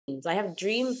I have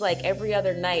dreams like every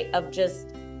other night of just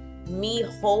me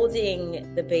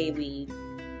holding the baby,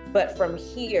 but from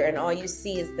here, and all you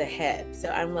see is the head. So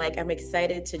I'm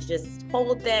excited to just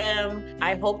hold them.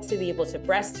 I hope to be able to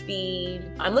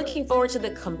breastfeed. I'm looking forward to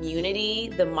the community,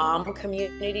 the mom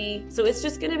community. So it's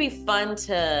just gonna be fun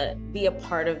to be a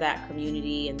part of that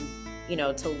community and, you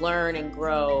know, to learn and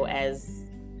grow as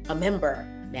a member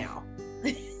now.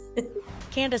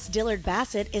 Candiace Dillard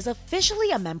Bassett is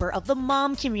officially a member of the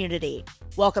mom community,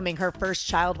 welcoming her first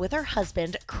child with her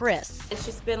husband, Chris. It's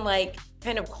just been like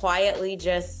kind of quietly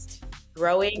just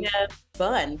growing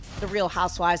fun. The Real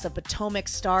Housewives of Potomac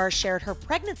star shared her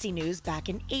pregnancy news back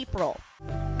in April.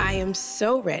 I am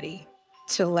so ready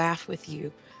to laugh with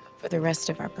you for the rest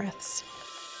of our breaths.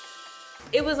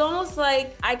 It was almost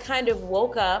like I kind of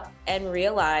woke up and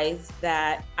realized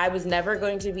that I was never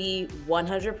going to be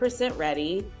 100%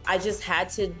 ready. I just had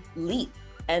to leap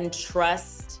and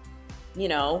trust, you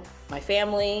know, my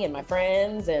family and my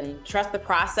friends, and trust the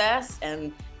process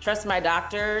and trust my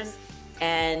doctors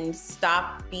and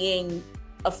stop being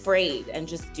afraid and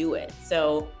just do it.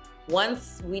 So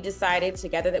once we decided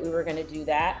together that we were going to do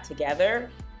that together,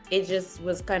 it just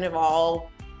was kind of all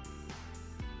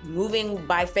moving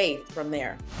by faith from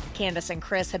there. Candiace and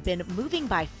Chris have been moving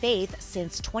by faith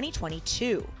since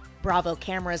 2022. Bravo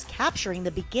cameras capturing the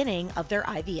beginning of their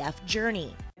IVF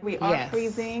journey. We are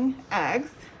freezing eggs.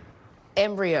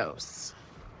 Embryos.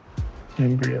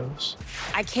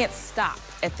 I can't stop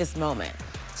at this moment.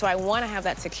 So I want to have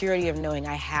that security of knowing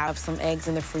I have some eggs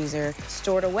in the freezer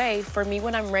stored away for me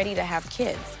when I'm ready to have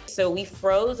kids. So we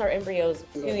froze our embryos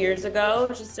 2 years ago,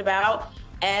 just about,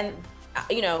 and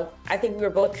you know, I think we were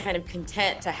both kind of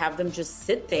content to have them just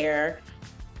sit there,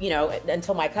 you know,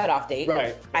 until my cutoff date.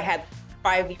 Right. I had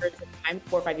 5 years at the time,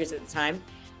 4 or 5 years at the time.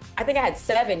 I think I had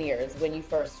 7 years when you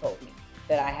first told me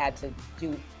that I had to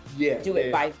do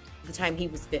it by the time he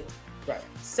was 50. Right.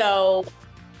 So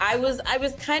I was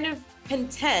kind of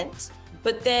content,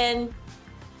 but then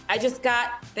I just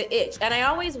got the itch. And I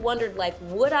always wondered, like,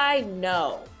 would I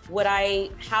know?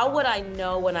 How would I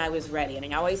know when I was ready? And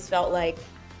I always felt like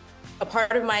a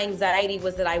part of my anxiety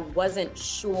was that I wasn't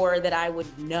sure that I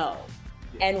would know.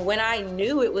 And when I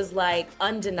knew, it was like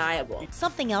undeniable.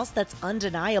 Something else that's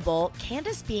undeniable,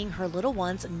 Candiace being her little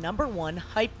one's #1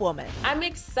 hype woman. I'm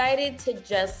excited to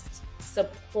just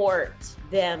support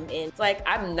them. It's like,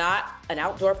 I'm not an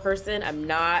outdoor person. I'm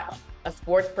not a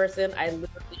sports person. I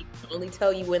literally can only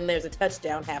tell you when there's a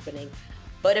touchdown happening.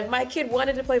 But if my kid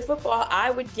wanted to play football, I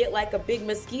would get like a big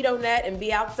mosquito net and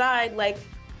be outside, like,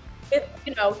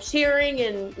 you know, cheering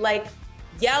and like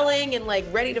yelling and like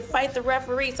ready to fight the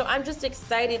referee. So I'm just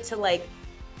excited to like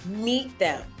meet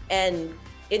them. And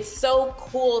it's so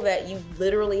cool that you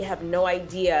literally have no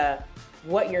idea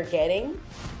what you're getting.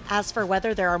 As for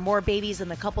whether there are more babies in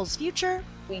the couple's future,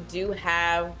 we do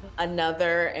have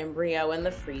another embryo in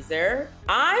the freezer.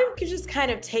 I'm just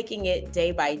kind of taking it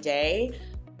day by day.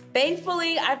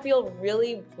 Thankfully, I feel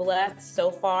really blessed so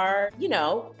far. You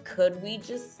know, could we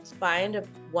just find a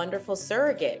wonderful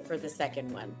surrogate for the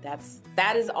second one?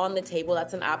 That is on the table.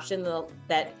 That's an option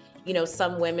that, you know,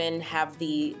 some women have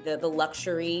the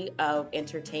luxury of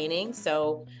entertaining.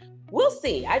 So we'll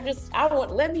see.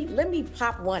 Let me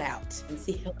pop one out and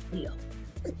see how it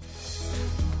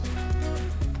feels.